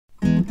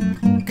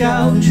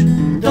couch.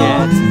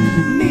 Get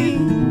me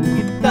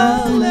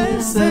guitar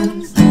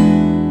lessons.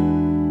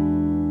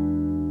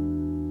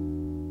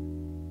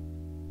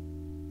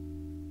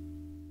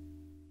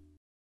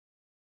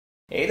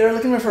 Hey there,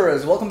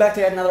 Licknriffers! Welcome back to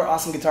yet another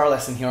awesome guitar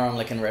lesson here on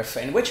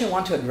Licknriff, in which I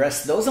want to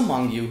address those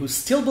among you who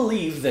still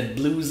believe that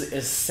blues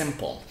is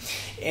simple.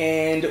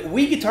 And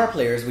we guitar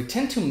players, we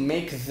tend to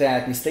make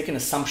that mistaken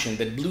assumption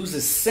that blues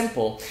is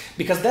simple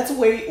because that's the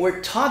way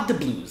we're taught the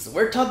blues.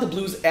 We're taught the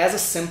blues as a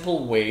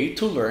simple way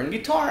to learn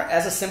guitar,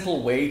 as a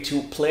simple way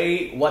to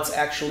play what's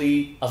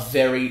actually a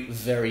very,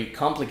 very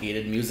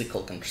complicated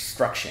musical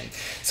construction.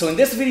 So in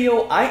this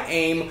video, I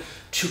aim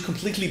to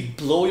completely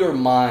blow your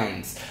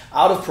minds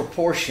out of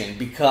proportion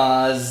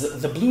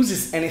because the blues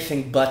is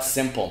anything but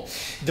simple.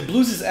 The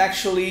blues is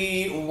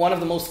actually one of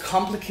the most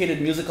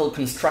complicated musical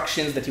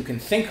constructions that you can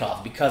think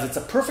of because it's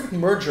a perfect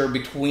merger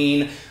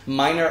between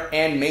minor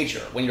and major.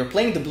 When you're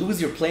playing the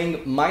blues, you're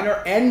playing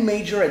minor and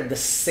major at the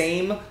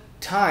same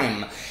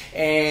time.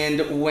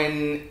 And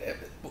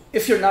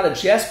if you're not a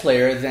jazz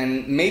player,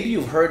 then maybe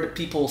you've heard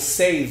people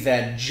say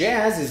that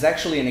jazz is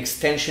actually an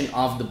extension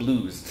of the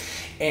blues.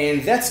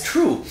 And that's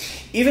true.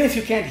 Even if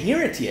you can't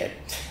hear it yet,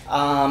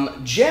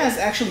 jazz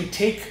actually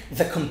take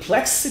the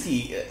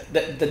complexity,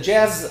 the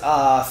jazz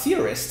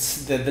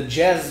theorists, the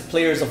jazz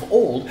players of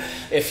old,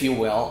 if you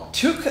will,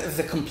 took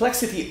the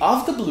complexity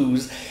of the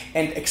blues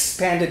and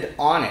expanded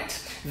on it.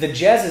 The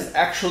jazz is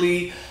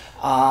actually,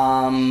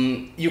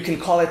 you can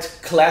call it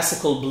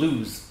classical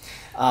blues,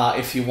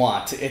 if you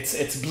want.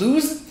 It's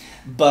blues,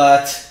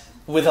 but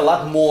with a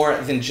lot more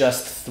than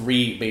just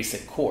 3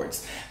 basic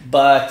chords.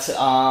 But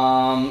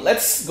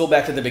let's go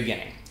back to the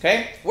beginning,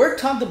 okay? We're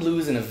taught the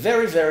blues in a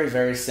very, very,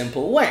 very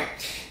simple way.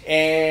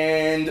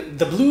 And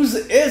the blues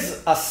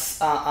is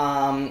it's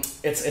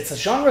a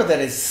genre that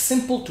is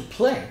simple to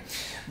play,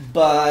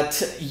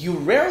 but you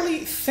rarely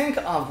think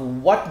of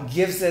what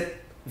gives it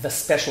the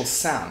special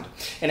sound.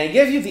 And I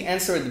gave you the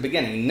answer at the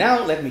beginning.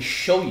 Now let me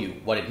show you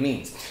what it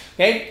means.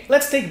 Okay,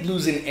 let's take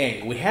blues in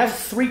A. We have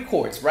 3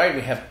 chords, right?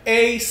 We have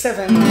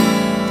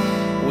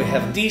A7, we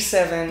have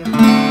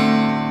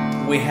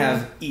D7, we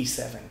have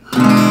E7,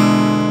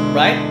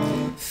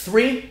 right?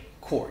 3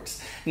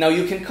 chords. Now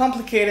you can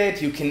complicate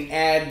it. You can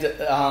add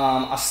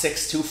a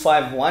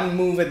 6-2-5-1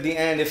 move at the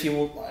end if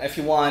you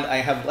want. I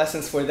have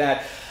lessons for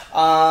that.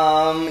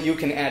 You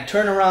can add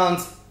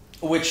turnarounds,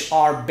 which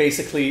are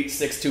basically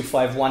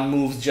 6-2-5-1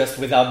 moves just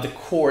without the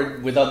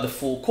chord, without the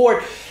full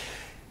chord.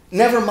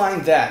 Never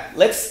mind that.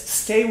 Let's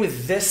stay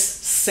with this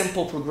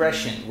simple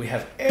progression. We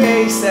have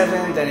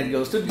A7, then it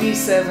goes to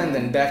D7,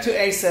 then back to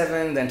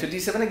A7, then to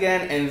D7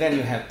 again, and then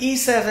you have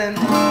E7,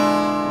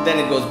 then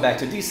it goes back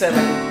to D7,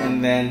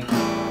 and then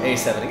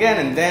A7 again,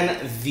 and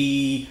then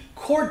the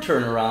chord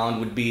turnaround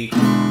would be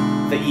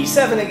the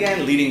E7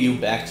 again, leading you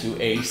back to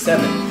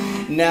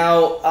A7.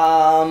 Now,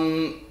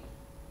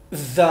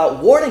 the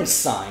warning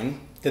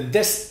sign that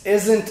this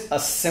isn't a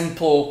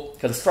simple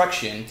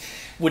construction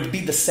would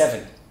be the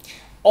 7.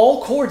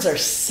 All chords are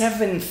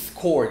 7th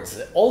chords.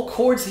 All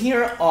chords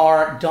here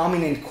are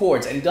dominant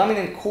chords, and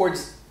dominant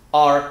chords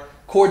are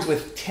chords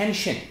with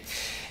tension.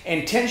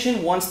 And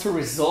tension wants to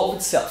resolve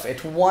itself.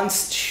 It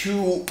wants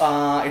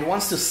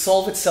to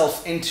solve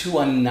itself into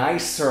a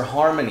nicer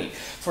harmony.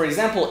 For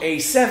example,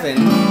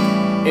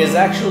 A7 is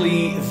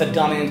actually the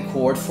dominant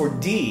chord for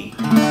D.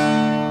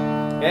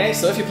 Okay,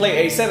 so if you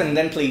play A7 and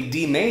then play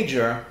D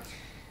major,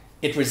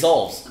 it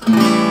resolves.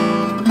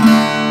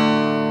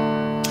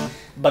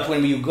 But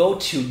when you go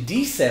to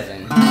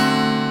D7,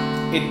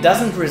 it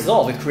doesn't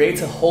resolve. It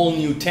creates a whole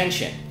new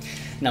tension.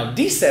 Now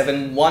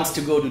D7 wants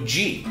to go to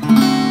G.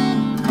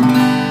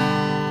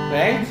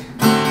 Okay?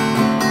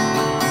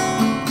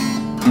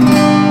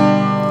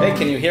 Okay,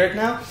 can you hear it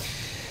now?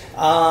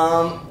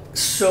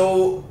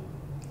 So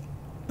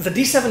the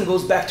D7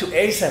 goes back to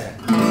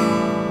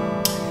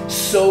A7.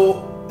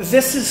 So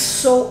this is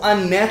so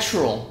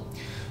unnatural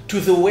to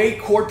the way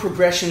chord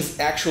progressions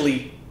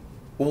actually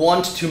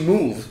want to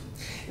move,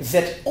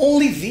 that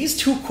only these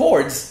 2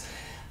 chords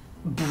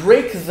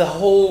break the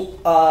whole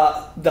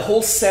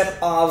set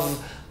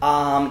of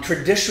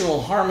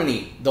traditional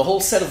harmony, the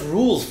whole set of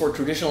rules for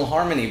traditional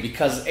harmony,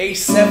 because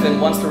A7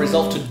 wants to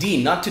resolve to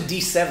D, not to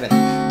D7.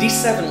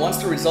 D7 wants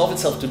to resolve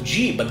itself to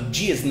G, but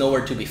G is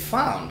nowhere to be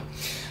found.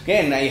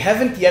 Okay, and I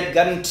haven't yet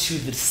gotten to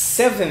the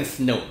 7th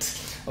note,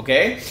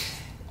 okay?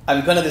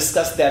 I'm gonna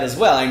discuss that as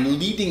well. I'm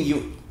leading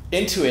you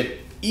into it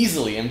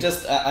easily.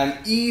 I'm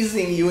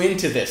easing you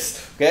into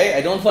this, okay?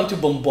 I don't want to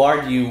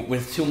bombard you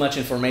with too much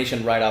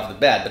information right off the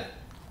bat,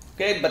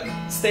 but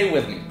stay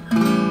with me,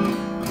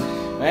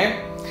 okay?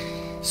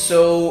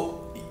 So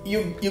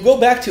you go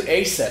back to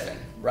A7,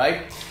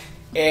 right?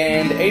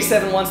 And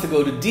A7 wants to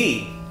go to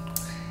D,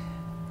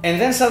 and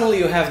then suddenly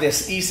you have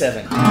this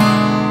E7,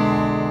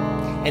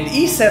 and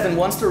E7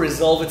 wants to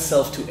resolve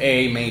itself to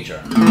A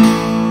major.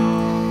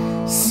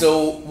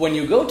 So when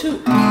you go to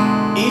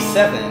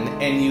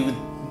E7 and you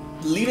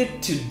lead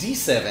it to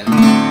D7,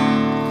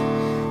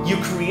 you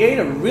create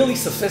a really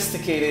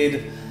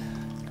sophisticated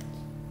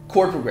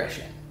chord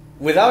progression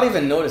without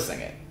even noticing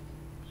it.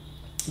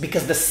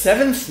 because the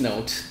seventh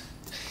note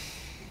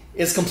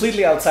is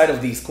completely outside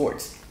of these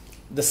chords.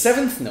 The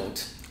seventh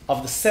note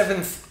of the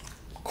seventh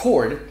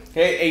chord,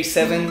 okay,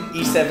 A7,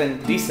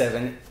 E7,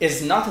 D7,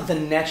 is not the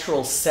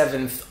natural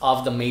seventh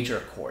of the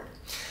major chord.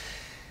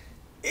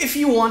 If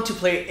you want to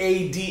play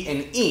A, D,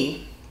 and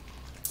E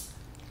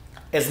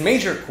as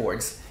major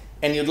chords,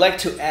 and you'd like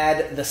to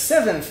add the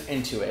seventh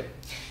into it,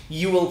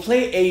 you will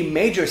play a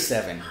major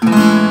 7,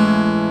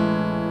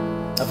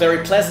 a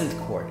very pleasant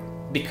chord,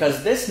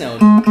 because this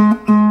note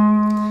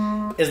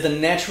is the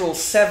natural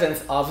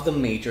seventh of the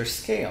major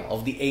scale,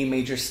 of the A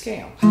major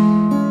scale.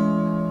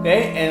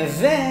 Okay, and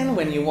then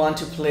when you want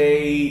to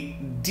play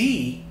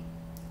D,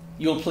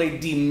 you'll play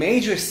D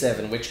major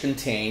 7, which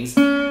contains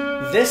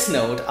this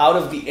note out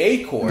of the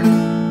A chord.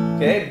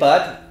 Okay,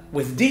 but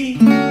with D,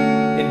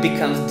 it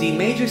becomes D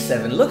major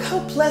 7. Look how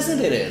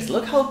pleasant it is.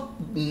 Look how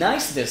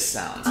nice this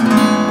sounds.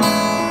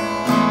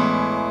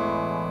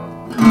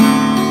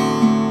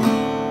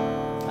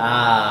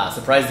 Ah,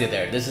 surprised you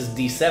there. This is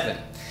D7,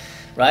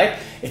 right?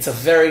 It's a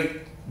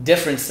very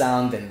different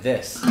sound than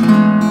this.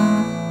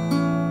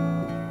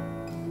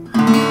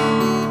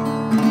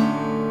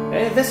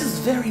 And this is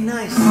very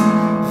nice,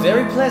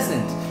 very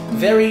pleasant,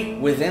 very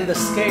within the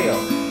scale.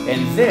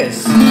 And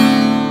this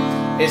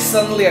is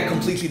suddenly a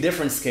completely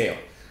different scale.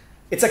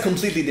 It's a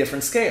completely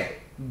different scale.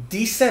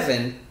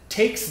 D7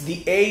 takes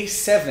the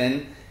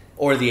A7,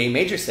 or the A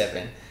major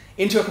 7,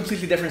 into a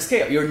completely different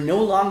scale. You're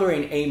no longer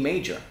in A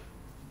major.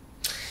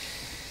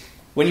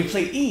 When you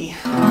play E,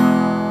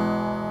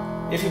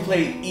 if you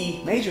play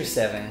E major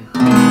 7,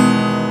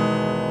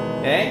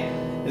 okay,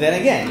 then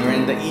again, you're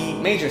in the E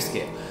major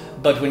scale.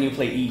 But when you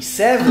play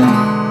E7,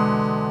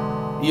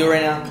 you're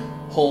in a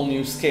whole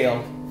new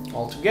scale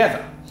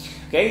altogether.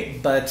 Okay,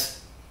 but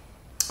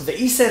the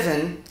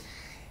E7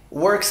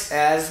 works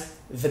as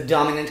the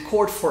dominant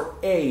chord for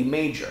A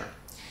major.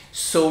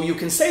 So you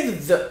can say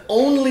that the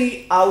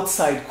only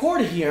outside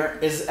chord here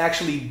is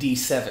actually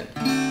D7,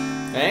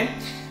 okay?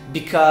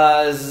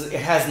 Because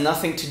it has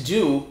nothing to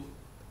do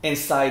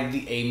inside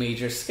the A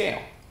major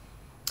scale.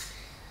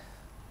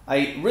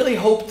 I really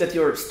hope that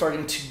you're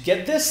starting to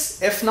get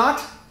this. If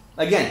not,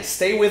 again,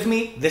 stay with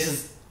me. This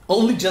is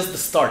only just the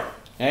start,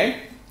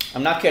 okay?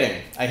 I'm not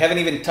kidding. I haven't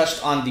even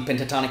touched on the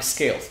pentatonic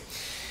scales.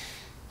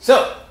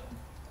 So,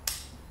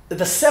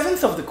 the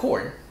seventh of the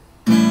chord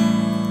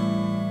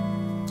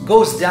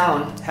goes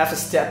down half a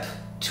step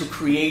to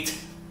create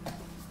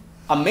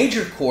a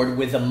major chord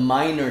with a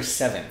minor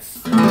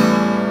seventh.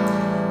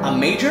 A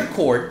major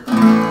chord,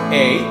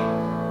 A,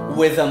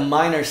 with a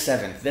minor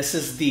seventh. This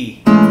is the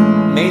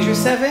major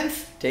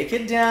seventh. Take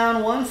it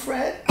down one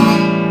fret,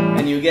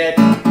 and you get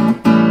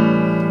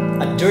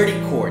a dirty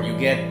chord. You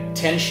get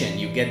tension.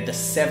 You get the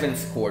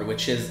seventh chord,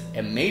 which is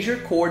a major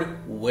chord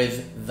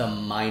with the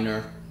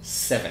minor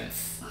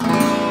seventh.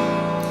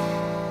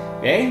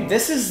 Okay,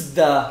 this is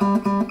the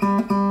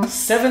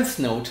seventh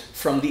note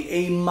from the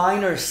A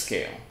minor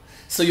scale.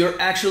 So you're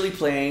actually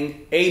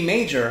playing A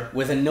major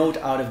with a note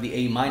out of the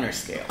A minor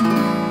scale.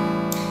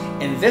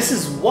 And this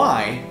is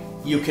why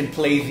you can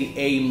play the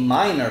A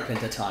minor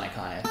pentatonic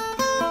on it.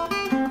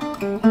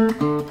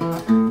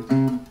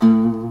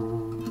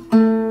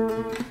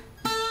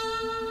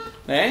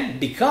 Okay?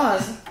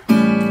 Because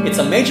it's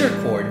a major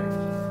chord,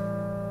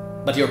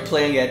 but you're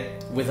playing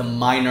it with a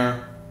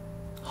minor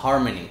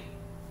harmony.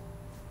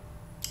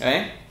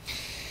 Okay?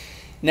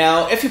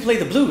 Now, if you play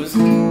the blues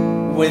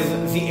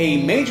with the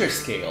A major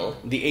scale,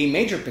 the A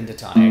major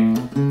pentatonic,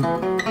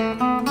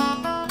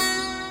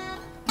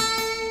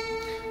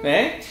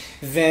 okay,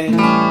 then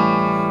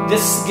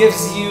this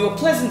gives you a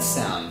pleasant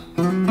sound.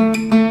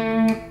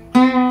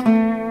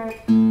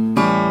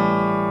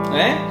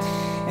 Okay?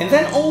 And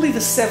then only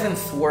the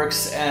seventh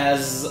works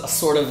as a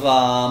sort of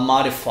a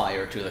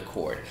modifier to the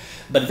chord.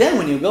 But then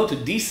when you go to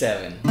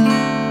D7,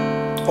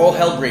 all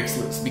hell breaks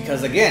loose,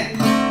 because again,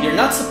 you're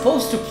not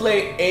supposed to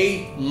play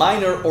A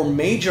minor or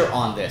major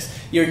on this.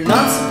 You're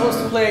not supposed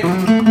to play...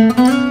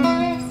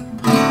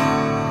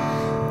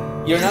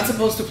 You're not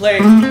supposed to play...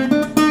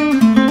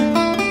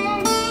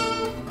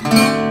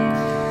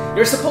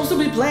 You're supposed to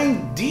be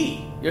playing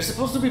D. You're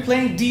supposed to be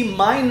playing D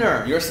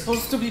minor. You're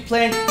supposed to be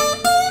playing...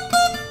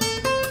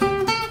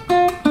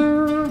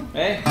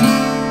 Okay?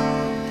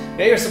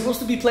 Okay, you're supposed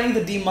to be playing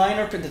the D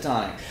minor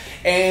pentatonic.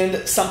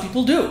 And some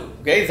people do.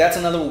 Okay, that's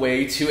another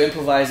way to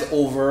improvise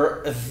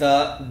over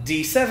the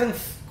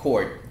D7th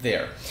chord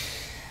there.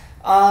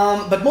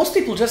 But most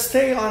people just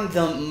stay on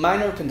the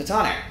minor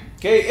pentatonic.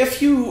 Okay,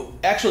 if you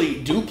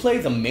actually do play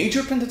the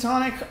major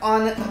pentatonic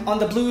on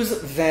the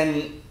blues,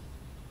 then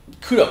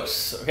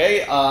kudos. Okay,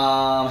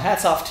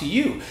 hats off to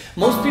you.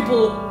 Most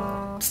people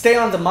stay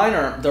on the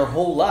minor their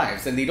whole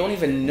lives, and they don't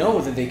even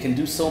know that they can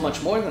do so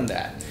much more than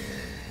that.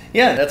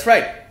 Yeah, that's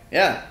right.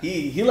 Yeah,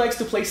 he likes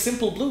to play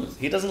simple blues.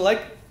 He doesn't like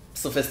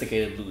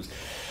sophisticated blues.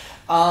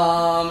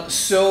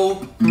 So,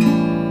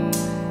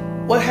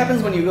 what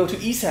happens when you go to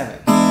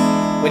E7?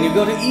 When you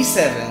go to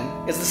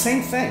E7, it's the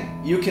same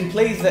thing. You can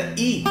play the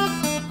E.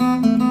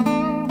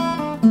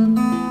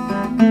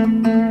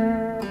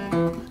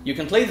 You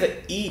can play the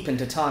E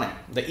pentatonic,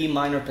 the E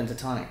minor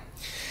pentatonic.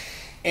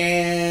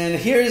 And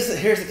here's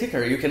the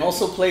kicker. You can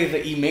also play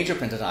the E major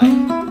pentatonic.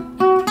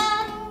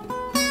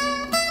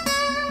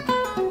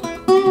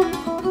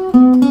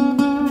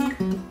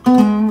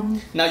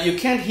 Now you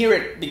can't hear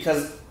it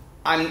because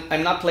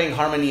I'm not playing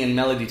harmony and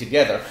melody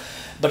together.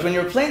 But when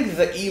you're playing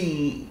the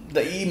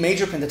E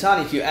major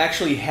pentatonic, you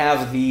actually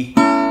have the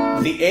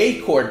A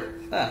chord,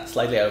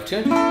 slightly out of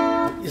tune.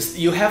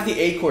 You have the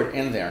A chord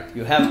in there.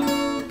 You have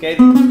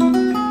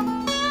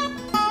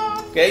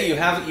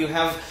you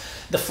have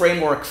the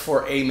framework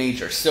for A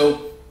major.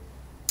 So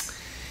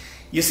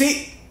you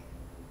see,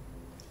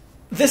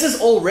 this is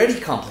already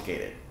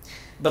complicated,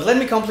 but let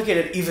me complicate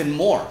it even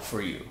more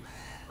for you.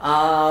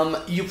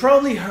 You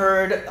probably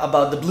heard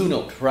about the blue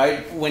note,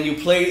 right? When you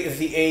play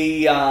the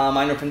A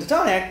minor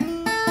pentatonic,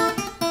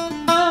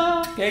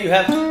 okay, you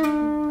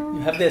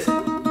have this,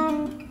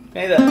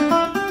 okay,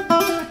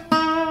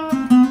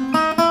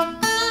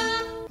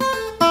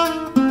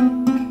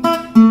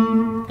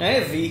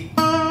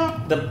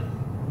 the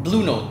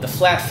blue note, the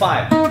flat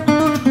 5,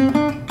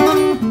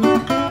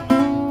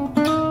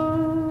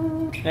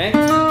 okay,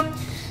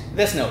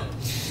 this note.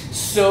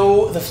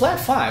 So the flat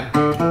 5,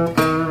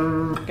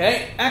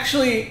 okay,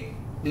 actually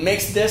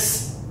makes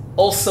this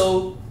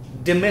also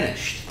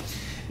diminished.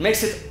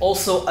 Makes it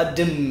also a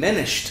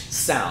diminished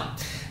sound,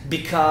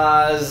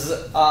 because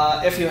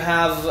if you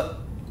have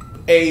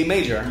A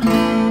major,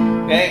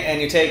 okay,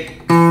 and you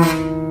take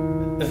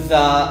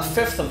the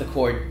 5th of the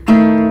chord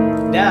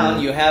down,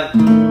 you have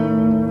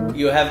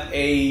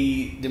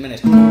a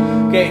diminished.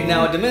 Okay,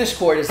 now a diminished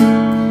chord is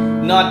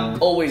not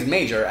always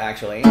major,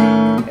 actually.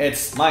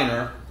 It's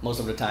minor most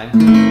of the time.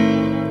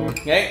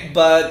 Okay,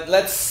 but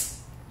let's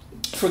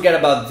forget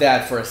about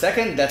that for a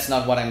second. That's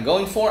not what I'm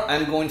going for.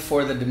 I'm going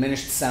for the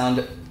diminished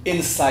sound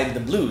inside the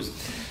blues.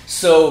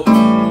 So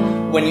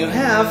when you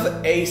have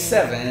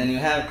A7 and you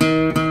have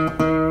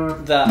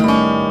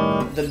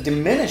the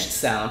diminished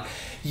sound,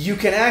 you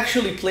can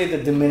actually play the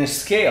diminished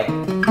scale,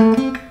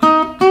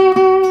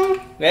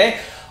 okay,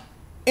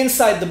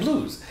 inside the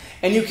blues.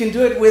 And you can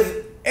do it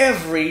with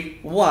every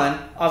one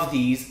of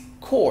these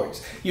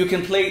chords. You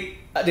can play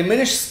a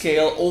diminished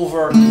scale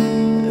over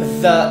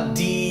the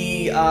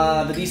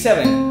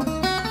D7.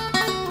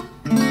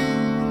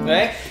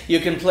 Okay? You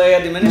can play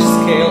a diminished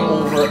scale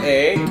over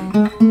A.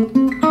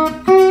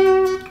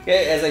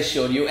 Okay, as I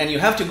showed you, and you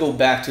have to go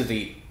back to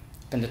the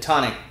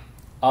pentatonic.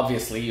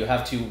 Obviously, you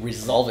have to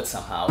resolve it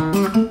somehow.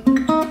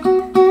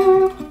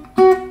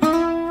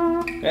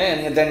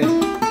 Okay, and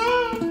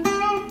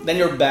then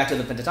you're back to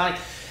the pentatonic.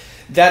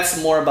 That's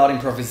more about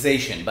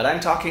improvisation, but I'm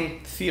talking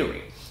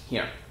theory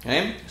here.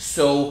 Okay,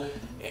 so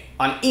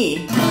on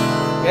E,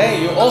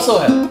 okay, you also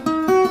have,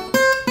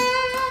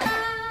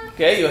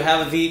 okay, you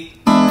have the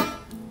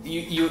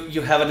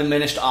you have a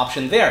diminished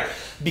option there,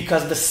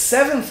 because the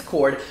 7th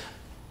chord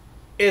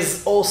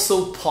is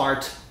also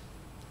part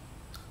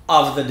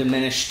of the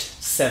diminished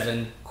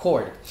 7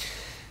 chord.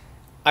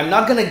 I'm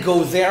not gonna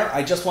go there.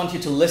 I just want you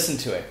to listen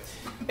to it.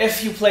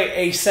 If you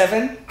play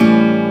A7,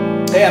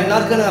 okay, I'm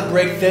not gonna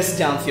break this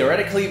down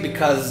theoretically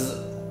because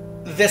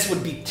this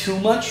would be too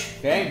much,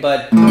 okay?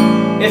 But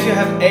if you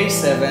have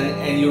A7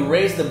 and you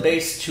raise the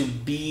bass to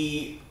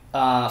B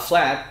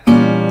flat,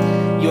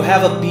 you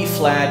have a B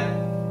flat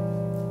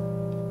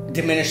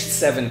diminished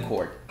 7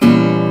 chord,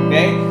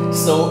 okay?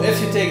 So if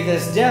you take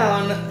this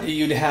down,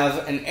 you'd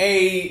have an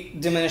A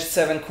diminished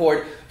 7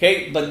 chord,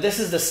 okay? But this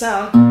is the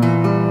sound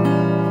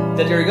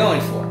that you're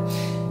going for,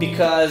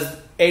 because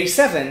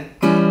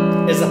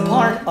A7 is a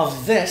part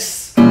of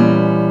this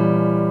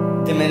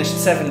diminished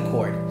 7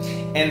 chord,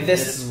 and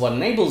this is what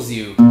enables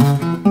you,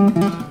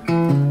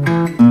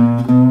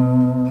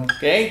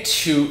 okay,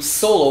 to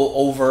solo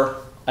over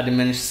a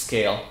diminished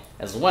scale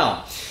as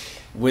well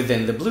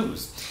within the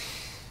blues.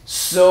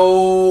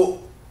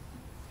 So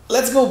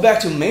let's go back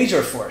to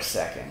major for a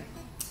second.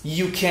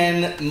 You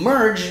can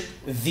merge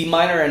the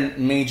minor and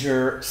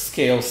major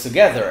scales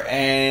together,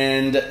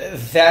 and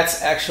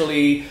that's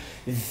actually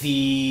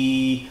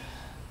the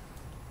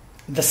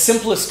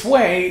simplest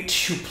way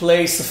to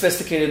play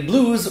sophisticated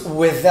blues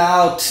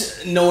without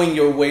knowing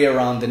your way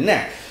around the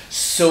neck.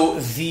 So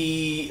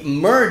the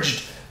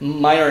merged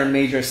minor and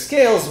major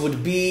scales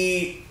would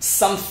be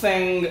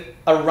something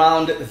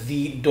around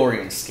the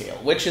Dorian scale,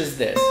 which is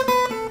this.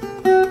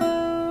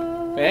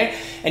 Okay?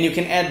 And you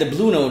can add the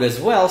blue note as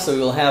well, so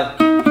you'll have,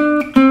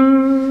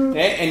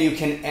 okay, and you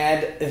can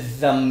add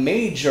the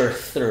major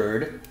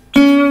third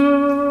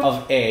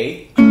of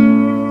A.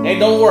 Hey,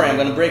 don't worry, I'm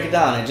going to break it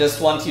down. I just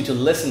want you to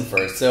listen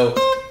first. So,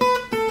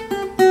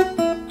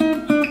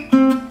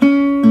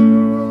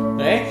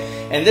 okay?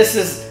 And this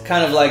is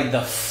kind of like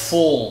the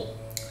full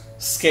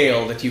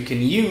scale that you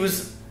can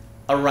use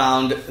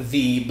around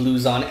the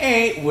blues on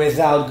A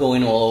without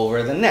going all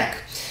over the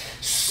neck.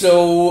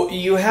 So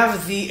you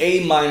have the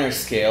A minor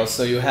scale,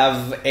 so you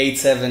have 8,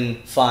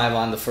 7, 5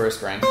 on the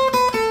first rank.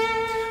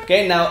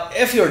 Okay, now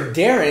if you're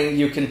daring,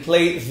 you can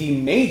play the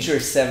major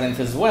 7th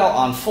as well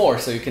on 4,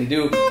 so you can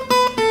do,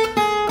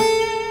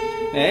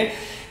 okay,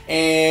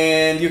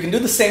 And you can do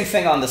the same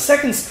thing on the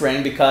second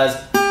string because,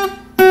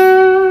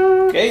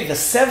 okay, the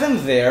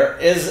 7 there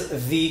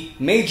is the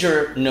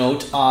major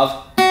note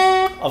of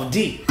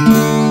D.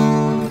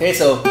 Okay,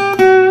 so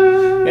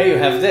okay, you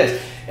have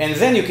this. And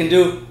then you can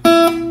do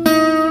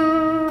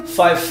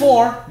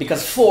 5-4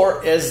 because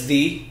 4 is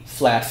the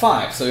flat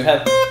 5. So you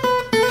have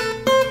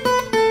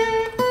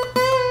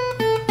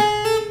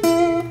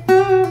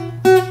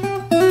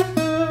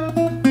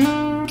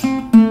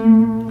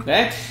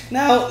okay.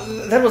 Now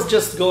that was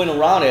just going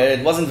around it.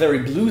 It wasn't very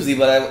bluesy,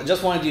 but I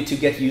just wanted you to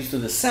get used to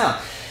the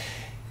sound.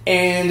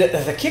 And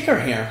the kicker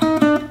here,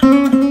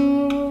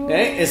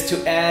 okay, is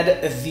to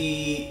add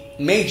the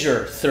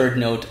major third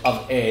note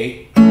of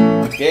A,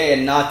 okay,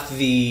 and not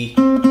the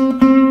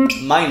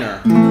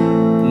minor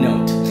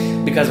note.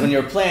 Because when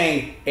you're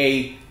playing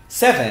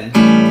A7,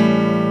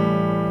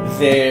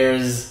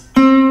 there's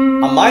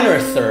a minor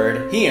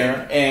third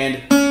here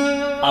and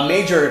a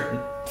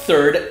major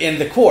third in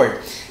the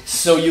chord.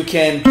 So you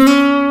can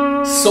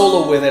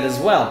solo with it as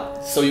well.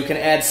 So you can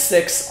add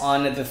 6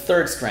 on the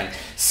third string.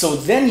 So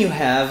then you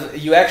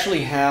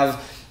actually have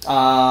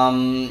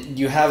from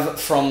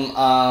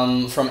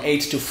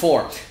 8 to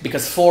 4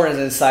 because 4 is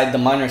inside the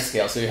minor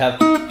scale. So you have,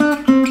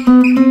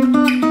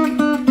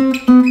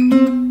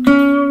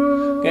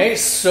 okay,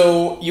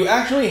 so you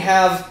actually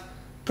have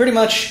pretty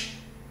much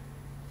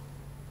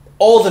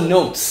all the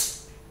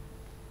notes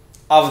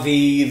of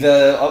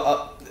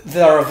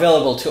that are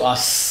available to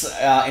us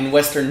in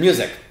Western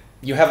music.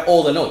 You have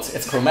all the notes.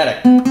 It's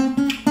chromatic.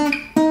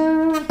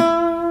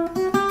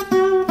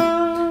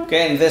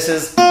 Okay, and this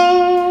is,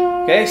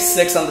 okay,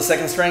 6 on the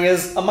second string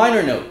is a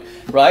minor note,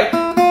 right?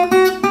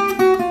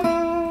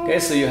 Okay,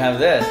 so you have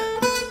this.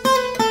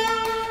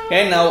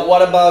 Okay, now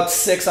what about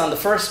 6 on the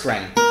first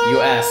string, you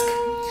ask?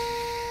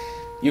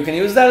 You can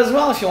use that as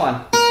well if you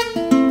want.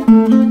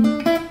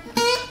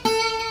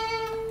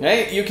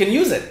 Okay, you can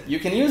use it. You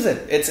can use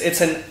it.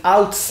 It's an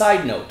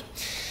outside note.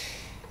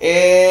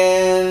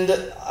 And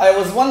I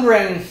was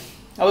wondering,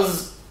 I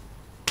was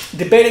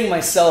debating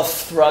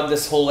myself throughout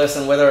this whole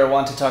lesson whether I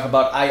want to talk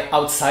about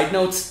outside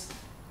notes.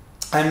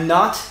 I'm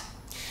not,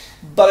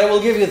 but I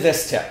will give you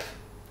this tip.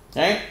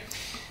 Okay?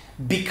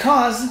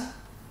 Because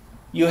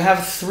you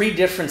have 3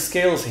 different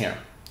scales here,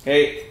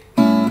 okay,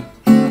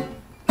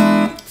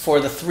 for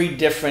the 3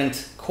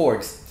 different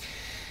chords.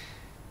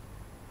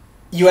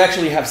 You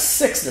actually have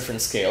 6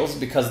 different scales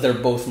because they're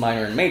both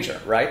minor and major,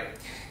 right?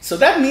 So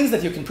that means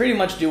that you can pretty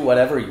much do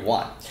whatever you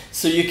want.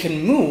 So you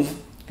can move,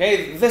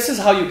 okay, this is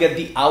how you get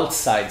the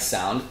outside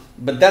sound,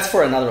 but that's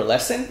for another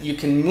lesson. You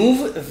can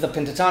move the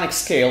pentatonic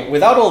scale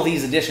without all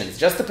these additions,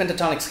 just the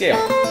pentatonic scale.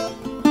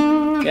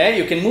 Okay,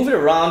 you can move it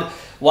around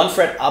 1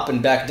 fret up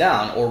and back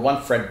down, or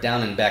 1 fret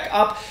down and back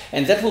up,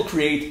 and that will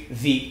create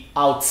the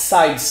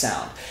outside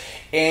sound.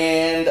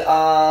 And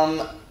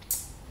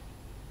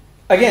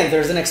again,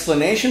 there's an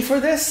explanation for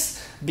this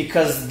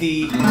because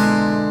the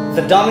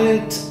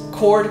dominant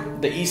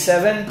chord, the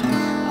E7,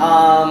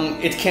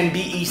 it can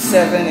be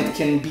E7, it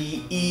can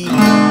be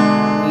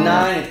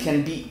E9, it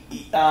can be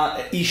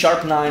E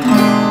sharp 9,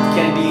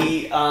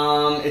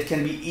 it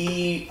can be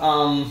E.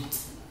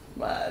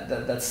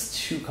 That's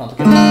too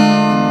complicated.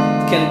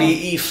 It can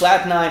be E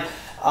flat 9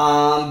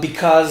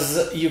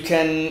 because you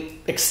can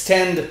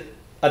extend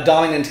a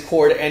dominant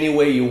chord any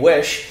way you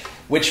wish,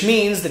 which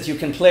means that you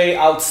can play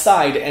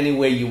outside any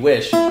way you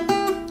wish.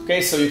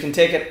 Okay, so you can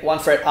take it 1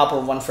 fret up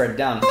or 1 fret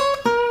down.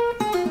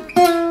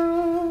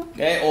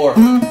 Okay, or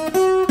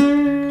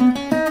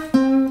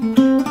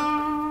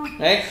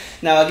okay.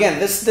 Now again,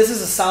 this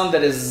is a sound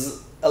that is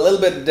a little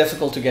bit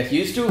difficult to get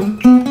used to.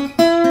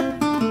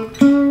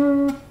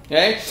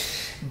 Okay,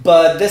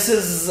 but this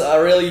is a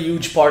really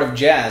huge part of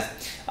jazz,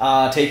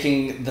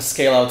 taking the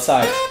scale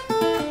outside.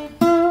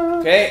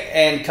 Okay,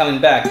 and coming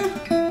back.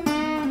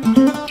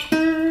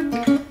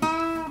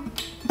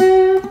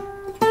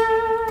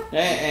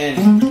 Okay, and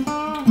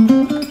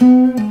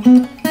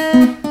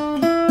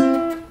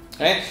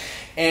okay,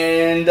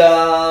 and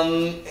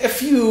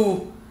if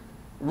you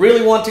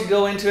really want to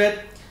go into it,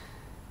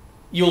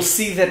 you'll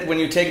see that when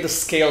you take the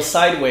scale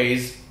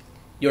sideways,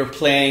 you're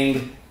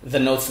playing the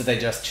notes that I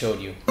just showed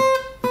you.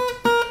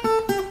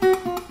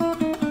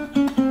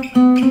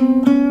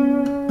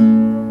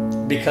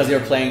 Because you're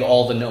playing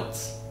all the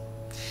notes.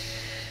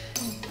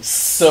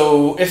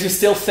 So if you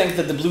still think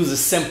that the blues is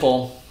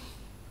simple,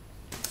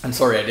 I'm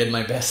sorry, I did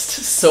my best.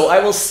 So I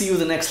will see you in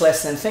the next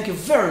lesson. Thank you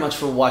very much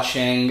for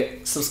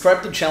watching.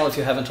 Subscribe to the channel if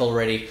you haven't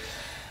already.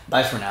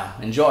 Bye for now.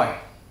 Enjoy.